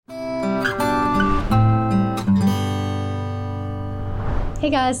Hey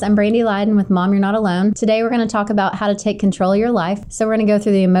guys, I'm Brandy Lyden with Mom You're Not Alone. Today we're going to talk about how to take control of your life. So we're going to go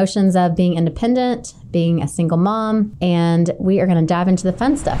through the emotions of being independent, being a single mom, and we are going to dive into the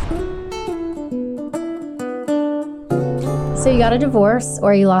fun stuff. So you got a divorce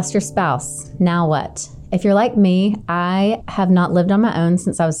or you lost your spouse. Now what? If you're like me, I have not lived on my own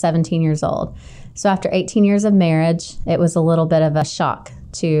since I was 17 years old. So after 18 years of marriage, it was a little bit of a shock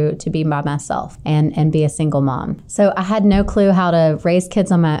to be by myself and be a single mom. So I had no clue how to raise kids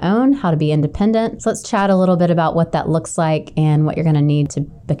on my own, how to be independent. So let's chat a little bit about what that looks like and what you're going to need to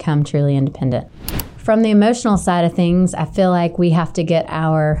become truly independent. From the emotional side of things, I feel like we have to get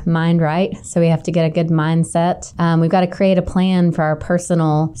our mind right. So we have to get a good mindset. We've got to create a plan for our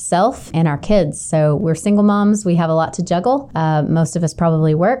personal self and our kids. So we're single moms. We have a lot to juggle. Most of us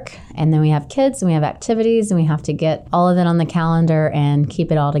probably work, and then we have kids and we have activities, and we have to get all of it on the calendar and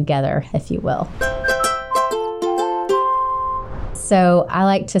keep it all together, if you will. So I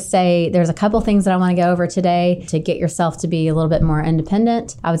like to say there's a couple things that I want to go over today to get yourself to be a little bit more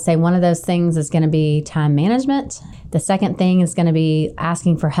independent. I would say one of those things is going to be time management. The second thing is going to be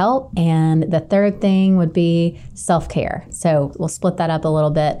asking for help. And the third thing would be self-care. So we'll split that up a little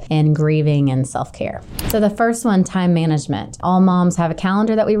bit in grieving and self-care. So the first one, time management. All moms have a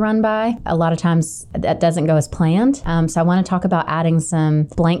calendar that we run by. A lot of times that doesn't go as planned. So I want to talk about adding some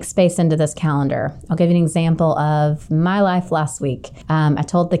blank space into this calendar. I'll give you an example of my life last week. I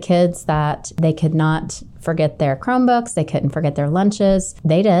told the kids that they could not forget their Chromebooks. They couldn't forget their lunches.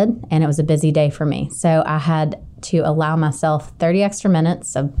 They did, and it was a busy day for me. So I had to allow myself 30 extra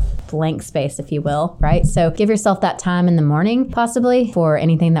minutes of blank space, if you will, right? So give yourself that time in the morning, possibly, for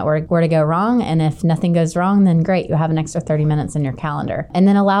anything that were to go wrong. And if nothing goes wrong, then great, you have an extra 30 minutes in your calendar. And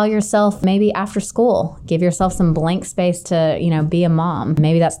then allow yourself, maybe after school, give yourself some blank space to, be a mom.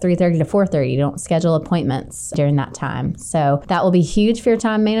 Maybe that's 3:30 to 4:30. You don't schedule appointments during that time. So that will be huge for your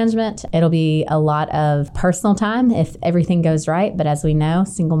time management. It'll be a lot of personal time if everything goes right. But as we know,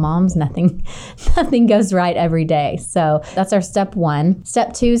 single moms, nothing goes right every day. So that's our step one.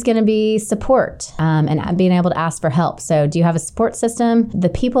 Step two is going to be support and being able to ask for help. So do you have a support system? The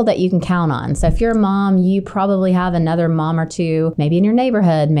people that you can count on. So if you're a mom, you probably have another mom or two, maybe in your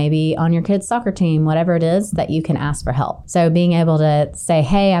neighborhood, maybe on your kid's soccer team, whatever it is that you can ask for help. So being able to say,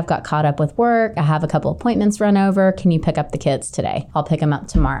 hey, I've got caught up with work. I have a couple appointments run over. Can you pick up the kids today? I'll pick them up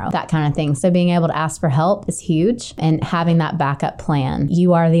tomorrow. That kind of thing. So being able to ask for help is huge, and having that backup plan.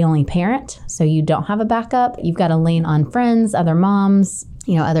 You are the only parent, so you don't have a backup. You've got to lean on friends, other moms,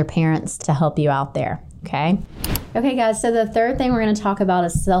 other parents to help you out there. Okay, guys, so the third thing we're going to talk about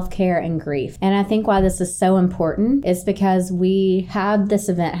is self-care and grief. And I think why this is so important is because we had this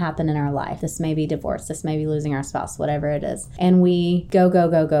event happen in our life. This may be divorce, this may be losing our spouse, whatever it is. And we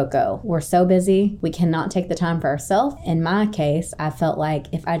go. We're so busy, we cannot take the time for ourselves. In my case, I felt like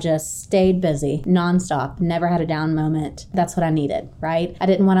if I just stayed busy nonstop, never had a down moment, that's what I needed, right? I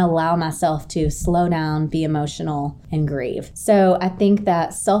didn't want to allow myself to slow down, be emotional, and grieve. So I think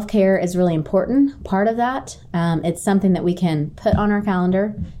that self-care is really important. Part of that, it's something that we can put on our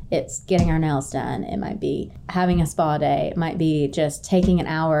calendar. It's getting our nails done. It might be having a spa day. It might be just taking an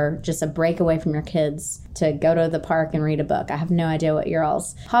hour, just a break away from your kids to go to the park and read a book. I have no idea what your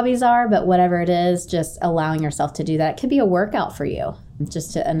all's hobbies are, but whatever it is, just allowing yourself to do that. It could be a workout for you,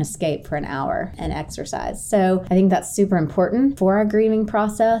 just an escape for an hour and exercise. So I think that's super important for our grieving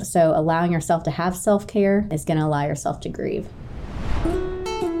process. So allowing yourself to have self-care is going to allow yourself to grieve.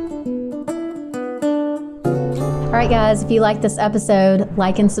 All right, guys, if you like this episode,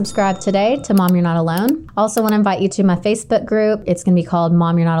 like and subscribe today to Mom You're Not Alone. Also want to invite you to my Facebook group. It's going to be called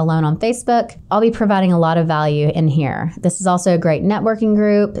Mom You're Not Alone on Facebook. I'll be providing a lot of value in here. This is also a great networking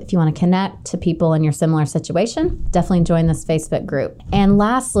group. If you want to connect to people in your similar situation, definitely join this Facebook group. And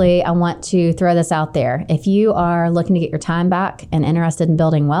lastly, I want to throw this out there. If you are looking to get your time back and interested in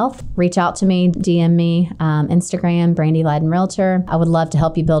building wealth, reach out to me, DM me, Instagram, Brandy Lyden Realtor. I would love to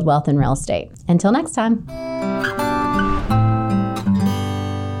help you build wealth in real estate. Until next time.